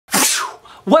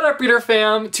What up, reader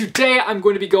fam? Today I'm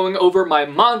going to be going over my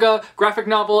manga, graphic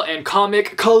novel, and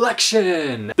comic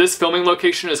collection. This filming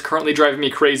location is currently driving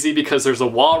me crazy because there's a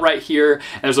wall right here,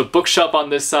 and there's a bookshelf on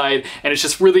this side, and it's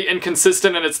just really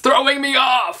inconsistent and it's throwing me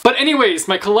off! But anyways,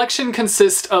 my collection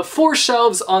consists of 4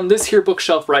 shelves on this here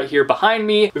bookshelf right here behind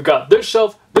me. We've got this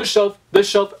shelf, this shelf, this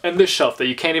shelf, and this shelf that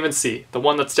you can't even see. The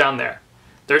one that's down there.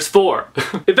 There's 4.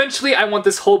 Eventually, I want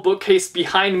this whole bookcase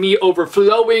behind me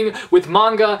overflowing with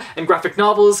manga and graphic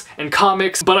novels and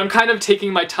comics, but I'm kind of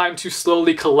taking my time to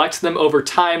slowly collect them over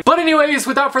time. But anyways,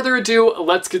 without further ado,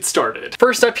 let's get started.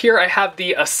 First up here, I have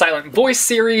the A Silent Voice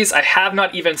series. I have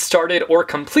not even started or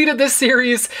completed this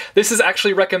series. This is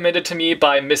actually recommended to me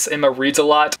by Miss Emma Reads a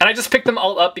Lot, and I just picked them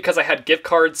all up because I had gift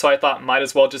cards, so I thought might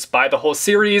as well just buy the whole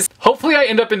series. Hopefully I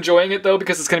end up enjoying it though,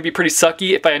 because it's going to be pretty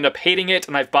sucky if I end up hating it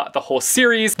and I've bought the whole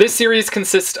series. This series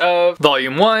consists of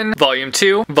Volume 1, Volume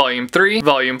 2, Volume 3,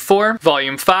 Volume 4,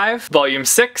 Volume 5, Volume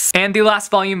 6, and the last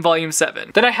volume, Volume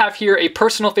 7. Then I have here a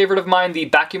personal favorite of mine, the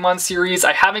Bakuman series.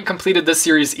 I haven't completed this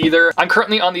series either. I'm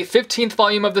currently on the 15th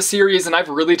volume of the series, and I've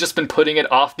really just been putting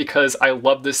it off because I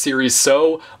love this series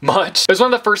so much. It was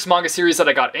one of the first manga series that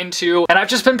I got into, and I've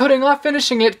just been putting off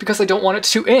finishing it because I don't want it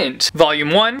to end.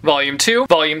 Volume 1, Volume 2,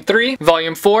 Volume 3,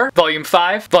 Volume 4, Volume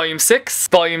 5, Volume 6,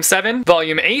 Volume 7,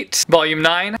 Volume 8, Volume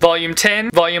 9, Volume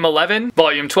 10, Volume 11,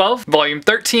 Volume 12, Volume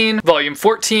 13, Volume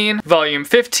 14, Volume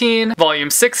 15, Volume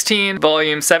 16,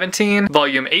 Volume 17,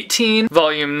 Volume 18,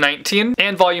 Volume 19,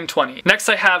 and Volume 20. Next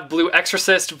I have Blue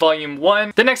Exorcist Volume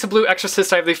 1. Then next to Blue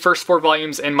Exorcist I have the first 4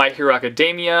 volumes in My Hero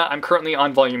Academia. I'm currently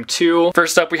on Volume 2.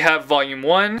 First up we have Volume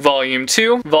 1, Volume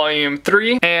 2, Volume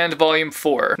 3, and Volume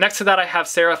 4. Next to that I have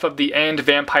Seraph of the End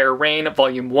Vampire Reign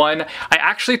Volume 1. I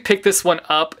actually picked this one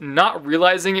up not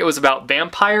realizing it was about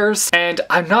vampires, and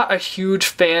I'm not a huge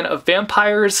fan of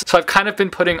vampires, so I've kind of been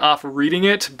putting off reading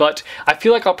it, but I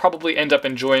feel like I'll probably end up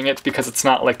enjoying it because it's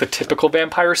not like the typical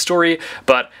vampire story,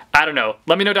 but I don't know.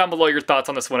 Let me know down below your thoughts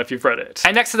on this one if you've read it.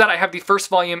 And next to that I have the first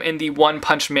volume in the One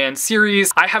Punch Man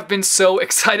series. I have been so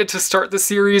excited to start the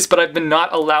series, but I've been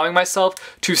not allowing myself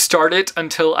to start it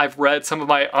until I've read some of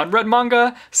my unread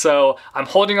manga, so I'm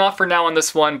holding off for now on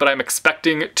this one, but I'm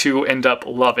expecting to end up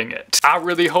loving it. I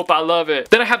really hope I love it.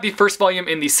 Then I have the first volume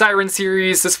in the Siren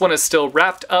series. This one is still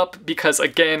wrapped up because,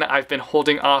 again, I've been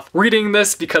holding off reading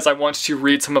this because I want to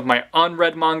read some of my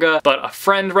unread manga, but a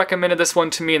friend recommended this one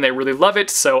to me and they really love it,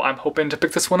 so I'm hoping to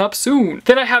pick this one up soon.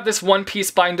 Then I have this One Piece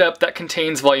bind up that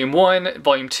contains Volume 1,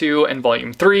 Volume 2, and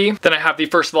Volume 3. Then I have the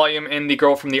first volume in the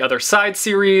Girl from the Other Side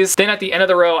series. Then at the end of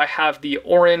the row I have the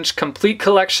Orange Complete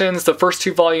Collections, the first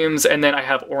 2 volumes, and then I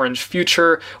have Orange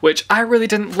Future, which I really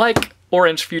didn't like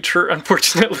Orange Future,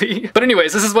 unfortunately. But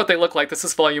anyways, this is what they look like. This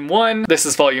is Volume 1, this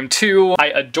is Volume 2. I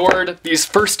adored these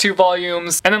first 2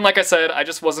 volumes, and then like I said, I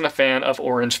just wasn't a fan of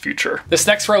Orange Future. This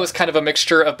next row is kind of a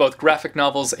mixture of both graphic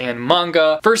novels and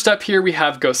manga. First up here we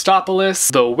have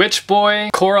Ghostopolis, The Witch Boy,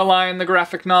 Coraline the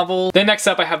graphic novel. Then next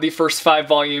up I have the first 5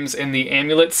 volumes in the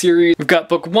Amulet series. We've got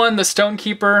Book 1, The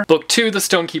Stonekeeper, Book 2, The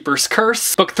Stonekeeper's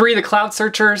Curse, Book 3, The Cloud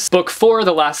Searchers, Book 4,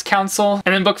 The Last Council,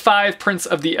 and then Book 5, Prince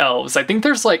of the Elves. I think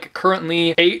there's like currently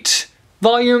 8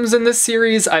 volumes in this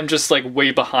series. I'm just like way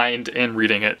behind in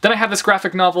reading it. Then I have this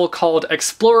graphic novel called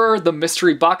Explorer, The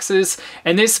Mystery Boxes,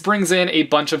 and this brings in a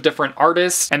bunch of different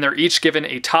artists and they're each given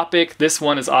a topic. This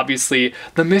one is obviously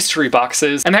the mystery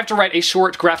boxes, and they have to write a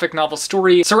short graphic novel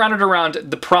story surrounded around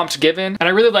the prompt given, and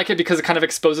I really like it because it kind of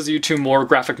exposes you to more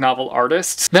graphic novel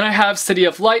artists. Then I have City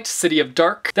of Light, City of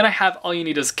Dark. Then I have All You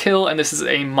Need Is Kill, and this is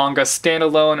a manga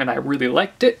standalone and I really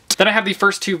liked it. Then I have the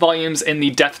first 2 volumes in the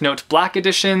Death Note Black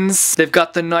editions. They've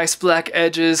got the nice black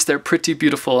edges. They're pretty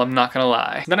beautiful, I'm not gonna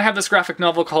lie. Then I have this graphic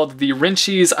novel called The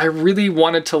Rinchies. I really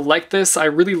wanted to like this. I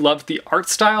really loved the art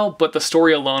style, but the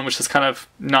story alone was just kind of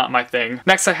not my thing.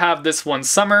 Next I have This One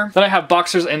Summer. Then I have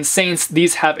Boxers and Saints.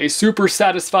 These have a super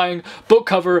satisfying book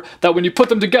cover that when you put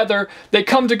them together, they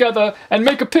come together and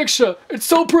make a picture. It's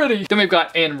so pretty. Then we've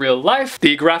got In Real Life,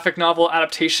 the graphic novel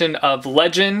adaptation of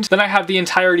Legend. Then I have the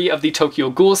entirety of the Tokyo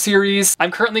Ghoul series.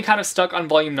 I'm currently kind of stuck on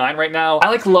Volume 9 right now. I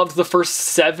like loved the first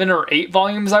 7 or 8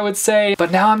 volumes, I would say,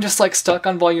 but now I'm just like stuck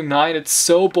on Volume 9. It's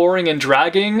so boring and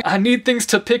dragging. I need things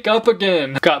to pick up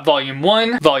again. Got Volume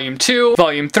 1, Volume 2,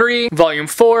 Volume 3, Volume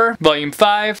 4, Volume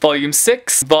 5, Volume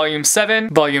 6, Volume 7,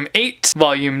 Volume 8,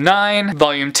 Volume 9,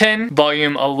 Volume 10,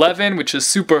 Volume 11, which is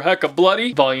super hecka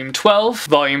bloody, Volume 12,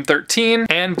 Volume 13,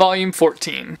 and Volume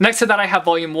 14. Next to that I have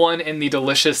Volume 1 in the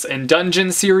Delicious and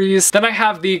Dungeon series. Then I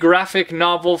have the graphic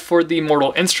novel for the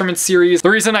Mortal Instruments series. The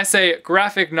reason I say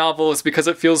graphic novel is because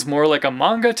it feels more like a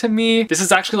manga to me. This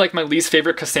is actually like my least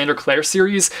favorite Cassandra Clare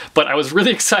series, but I was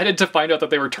really excited to find out that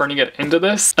they were turning it into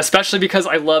this, especially because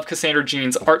I love Cassandra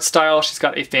Jean's art style. She's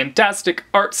got a fantastic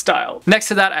art style. Next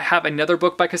to that, I have another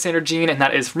book by Cassandra Jean, and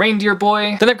that is Reindeer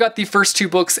Boy. Then I've got the first two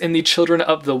books in the Children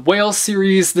of the Whale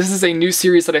series. This is a new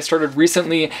series that I started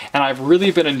recently, and I've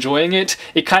really been enjoying it.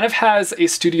 It kind of has a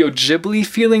Studio Ghibli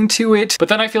feeling to it, but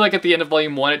then I feel like at the end of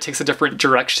volume 1, it takes a different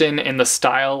direction in the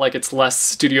style. Like, it's less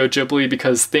Studio Ghibli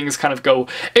because things kind of go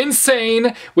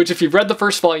insane, which if you've read the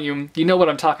first volume, you know what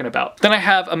I'm talking about. Then I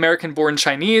have American Born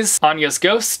Chinese, Anya's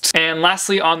Ghost, and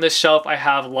lastly on this shelf I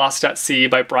have Lost at Sea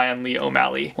by Brian Lee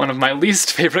O'Malley, one of my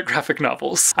least favorite graphic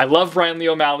novels. I love Brian Lee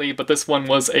O'Malley, but this one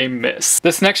was a miss.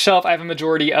 This next shelf I have a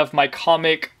majority of my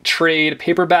comic trade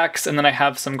paperbacks, and then I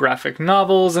have some graphic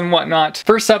novels and whatnot.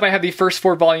 First up, I have the first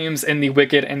 4 volumes in the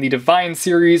Wicked and the Divine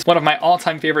series, one of my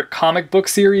all-time favorite comic book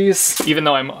series, even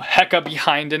though I'm hecka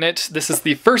behind in it. This is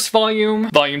the first volume,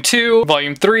 volume 2,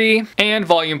 volume 3, and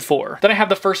volume 4. Then I have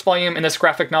the first volume in this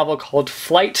graphic novel called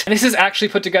Flight, and this is actually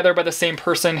put together by the same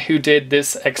person who did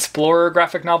this Explorer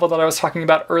graphic novel that I was talking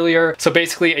about earlier. So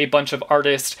basically a bunch of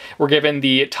artists were given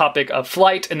the topic of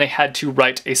flight, and they had to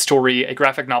write a story, a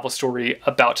graphic novel story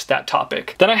about that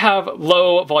topic. Then I have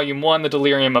Low, volume 1, The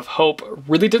Delirium of Hope.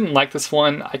 Really didn't like this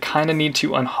one. I kind of need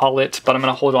to unhaul it, but I'm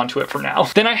gonna hold on to it for now.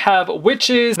 Then I have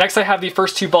Witches. Next I have the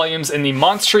first 2 volumes in the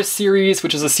Monstrous series,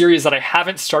 which is a series that I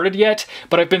haven't started yet,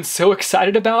 but I've been so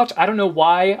excited about. I don't know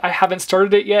why I haven't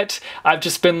started it yet. I've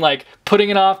just been like putting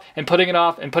it off and putting it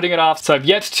off and putting it off, so I've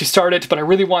yet to start it, but I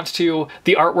really want to.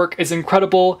 The artwork is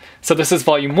incredible. So this is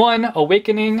volume 1,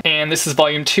 Awakening, and this is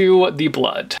volume 2, The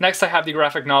Blood. Next I have the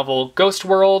graphic novel Ghost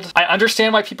World. I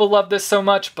understand why people love this so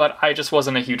much, but I just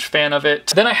wasn't a huge fan of it.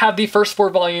 Then I have the first 4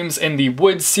 volumes in the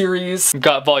Wood series. We've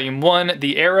got volume 1,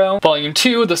 The Arrow, volume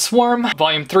 2, The Swarm,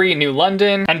 volume 3, New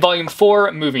London, and volume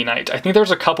 4, Movie Night. I think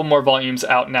there's a couple more volumes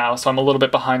out now, so I'm a little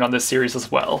bit behind on this series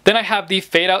as well. Then I have the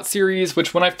Fade Out series,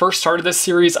 which when I first started this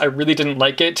series, I really didn't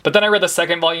like it, but then I read the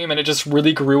second volume and it just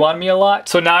really grew on me a lot.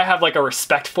 So now I have like a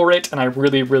respect for it, and I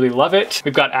really, really love it.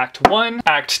 We've got Act 1,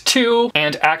 Act 2,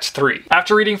 and Act 3.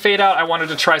 After reading Fade Out, I wanted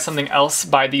to try something else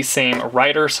by the same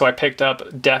writer, so I picked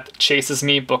up Death Chases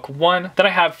Me, book 1. Then I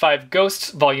have 5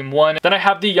 Ghosts, volume 1. Then I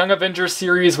have the Young Avengers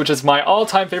series, which is my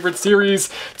all-time favorite series.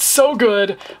 It's so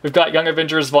good. We've got Young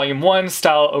Avengers volume 1,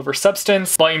 Style Over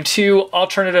Substance, volume 2,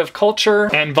 Alternative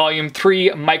Culture, and volume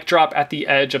 3, Mic Drop at the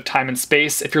Edge of Time and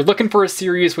Space. If you're looking for a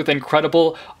series with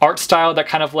incredible art style that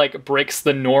kind of like breaks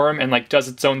the norm and like does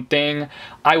its own thing,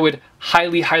 I would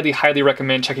highly, highly, highly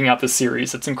recommend checking out this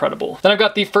series. It's incredible. Then I've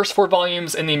got the first 4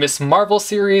 volumes in the Miss Marvel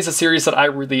series, a series that I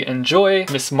really enjoy.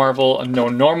 Miss Marvel No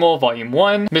Normal Volume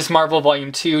 1, Miss Marvel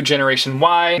Volume 2, Generation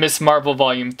Y, Miss Marvel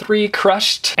Volume 3,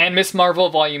 Crushed, and Miss Marvel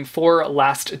Volume 4,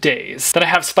 Last Days. Then I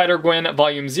have Spider-Gwen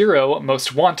Volume 0,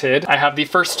 Most Wanted. I have the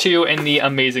first 2 in the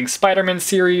Amazing Spider-Man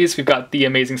series. We've got the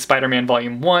Amazing Spider-Man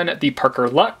Volume 1, The Parker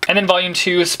Luck, and then Volume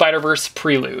 2, Spider-Verse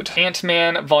Prelude.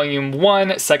 Ant-Man Volume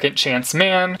 1, Second Chance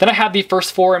Man. Then I have the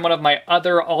first 4 in one of my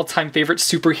other all-time favorite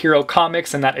superhero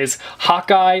comics, and that is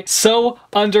Hawkeye. So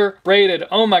underrated.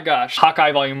 Oh my gosh.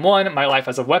 Hawkeye Volume 1, My Life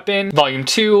as a Weapon. Volume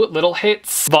 2, Little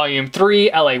Hits. Volume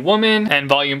 3, LA Woman. And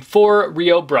Volume 4,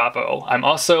 Rio Bravo. I'm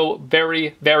also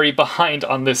very, very behind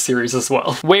on this series as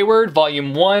well. Wayward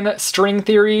Volume 1, String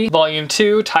Theory. Volume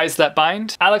 2, Ties That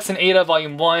Bind. Alex and Ada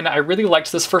Volume 1. I really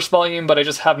liked this first volume, but I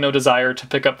just have no desire to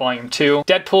pick up Volume 2.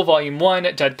 Deadpool Volume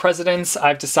 1, Dead Presidents.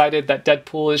 I've decided that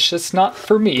Deadpool is just not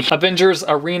for me. Avengers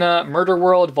Arena Murder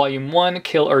World Volume 1,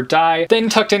 Kill or Die. Then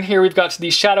tucked in here we've got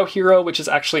the Shadow Hero, which is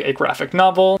actually a graphic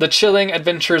novel. The Chilling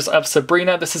Adventures of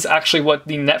Sabrina. This is actually what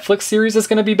the Netflix series is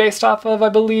going to be based off of, I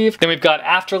believe. Then we've got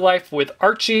Afterlife with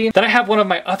Archie. Then I have one of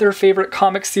my other favorite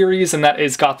comic series, and that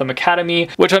is Gotham Academy,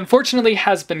 which unfortunately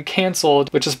has been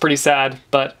canceled, which is pretty sad,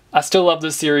 but I still love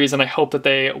this series and I hope that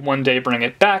they one day bring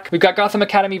it back. We've got Gotham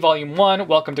Academy Volume 1,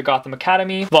 Welcome to Gotham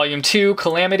Academy. Volume 2,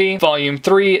 Calamity. Volume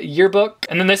 3, Yearbook.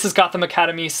 And then this is Gotham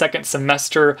Academy Second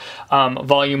Semester,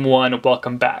 Volume 1,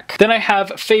 Welcome Back. Then I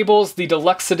have Fables, the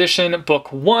Deluxe Edition,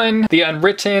 Book 1. The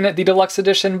Unwritten, the Deluxe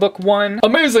Edition, Book 1.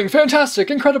 Amazing,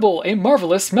 fantastic, incredible, a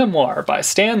marvelous memoir by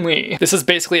Stan Lee. This is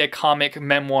basically a comic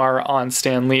memoir on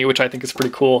Stan Lee, which I think is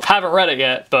pretty cool. Haven't read it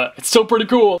yet, but it's still pretty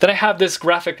cool. Then I have this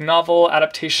graphic novel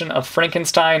adaptation adaptation of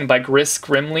Frankenstein by Chris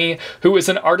Grimley, who is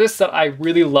an artist that I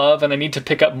really love, and I need to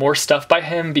pick up more stuff by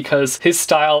him because his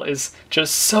style is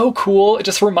just so cool. It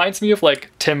just reminds me of like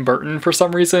Tim Burton for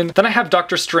some reason. Then I have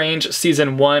Doctor Strange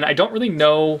Season 1. I don't really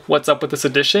know what's up with this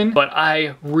edition, but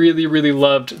I really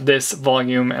loved this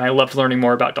volume and I loved learning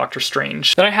more about Doctor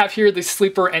Strange. Then I have here The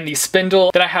Sleeper and the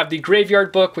Spindle. Then I have The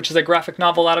Graveyard Book, which is a graphic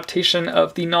novel adaptation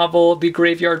of the novel The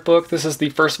Graveyard Book. This is the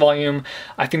first volume.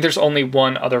 I think there's only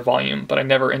one other volume, but I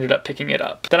never ended up picking it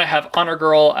up. Then I have Honor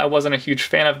Girl. I wasn't a huge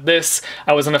fan of this.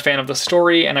 I wasn't a fan of the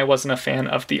story, and I wasn't a fan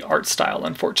of the art style,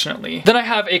 unfortunately. Then I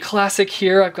have a classic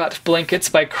here. I've got Blankets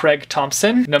by Craig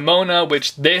Thompson. Nimona,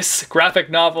 which this graphic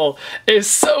novel is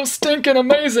so stinking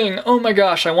amazing. Oh my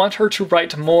gosh, I want her to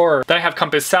write more. Then I have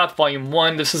Compass South Volume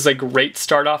 1. This is a great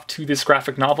start off to this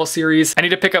graphic novel series. I need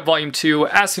to pick up Volume 2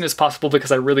 as soon as possible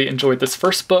because I really enjoyed this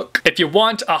first book. If you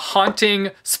want a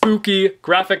haunting, spooky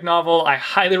graphic novel, I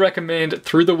highly recommend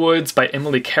Through the Woods by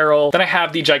Emily Carroll. Then I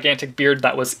have The Gigantic Beard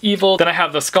That Was Evil. Then I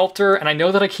have The Sculptor, and I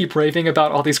know that I keep raving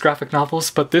about all these graphic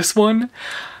novels, but this one,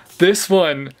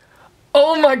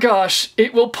 oh my gosh,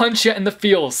 it will punch you in the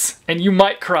feels, and you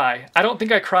might cry. I don't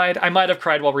think I cried. I might have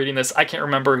cried while reading this. I can't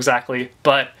remember exactly,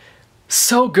 but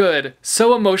so good,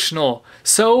 so emotional,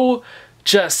 so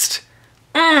just...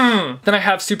 Then I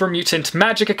have Super Mutant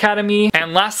Magic Academy.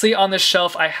 And lastly on this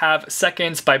shelf I have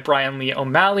Seconds by Brian Lee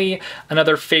O'Malley,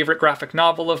 another favorite graphic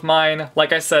novel of mine.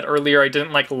 Like I said earlier, I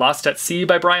didn't like Lost at Sea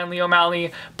by Brian Lee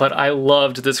O'Malley, but I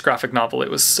loved this graphic novel.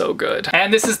 It was so good.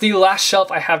 And this is the last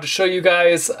shelf I have to show you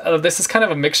guys. This is kind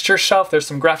of a mixture shelf. There's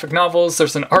some graphic novels,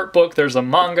 there's an art book, there's a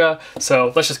manga.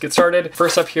 So let's just get started.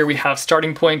 First up here we have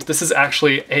Starting Point. This is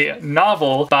actually a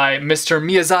novel by Mr.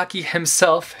 Miyazaki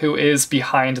himself, who is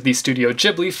behind the Studio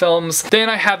Ghibli films.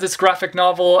 Then I have this graphic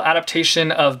novel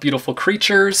adaptation of Beautiful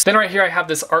Creatures. Then right here I have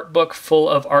this art book full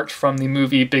of art from the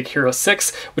movie Big Hero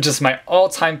 6, which is my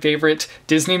all-time favorite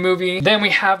Disney movie. Then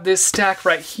we have this stack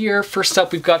right here. First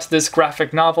up we've got this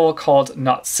graphic novel called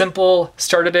Not Simple.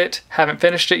 Started it, haven't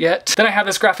finished it yet. Then I have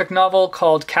this graphic novel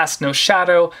called Cast No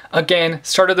Shadow. Again,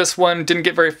 started this one, didn't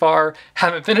get very far,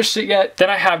 haven't finished it yet. Then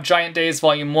I have Giant Days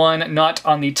Volume 1, not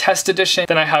on the test edition.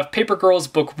 Then I have Paper Girls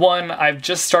Book 1. I've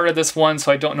just started this one, so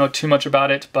I don't know too much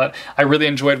about it, but I really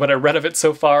enjoyed what I read of it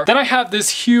so far. Then I have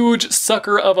this huge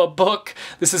sucker of a book.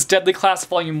 This is Deadly Class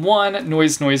Volume 1,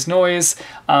 Noise, Noise, Noise.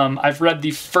 I've read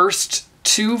the first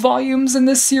 2 volumes in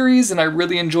this series and I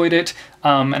really enjoyed it.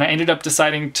 And I ended up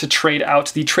deciding to trade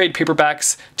out the trade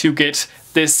paperbacks to get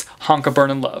this Honk of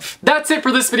Burnin' Love. That's it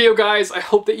for this video, guys. I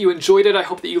hope that you enjoyed it. I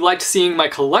hope that you liked seeing my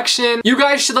collection. You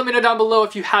guys should let me know down below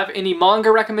if you have any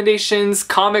manga recommendations,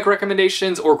 comic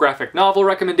recommendations, or graphic novel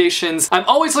recommendations. I'm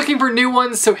always looking for new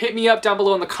ones, so hit me up down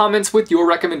below in the comments with your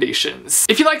recommendations.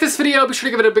 If you like this video, be sure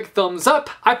to give it a big thumbs up.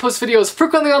 I post videos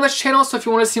frequently on this channel, so if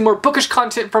you want to see more bookish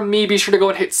content from me, be sure to go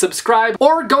and hit subscribe,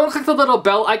 or go and click the little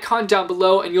bell icon down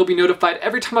below and you'll be notified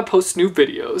every time I post new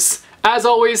videos. As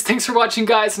always, thanks for watching,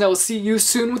 guys, and I will see you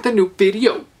soon with a new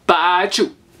video. Bye,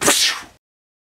 choo!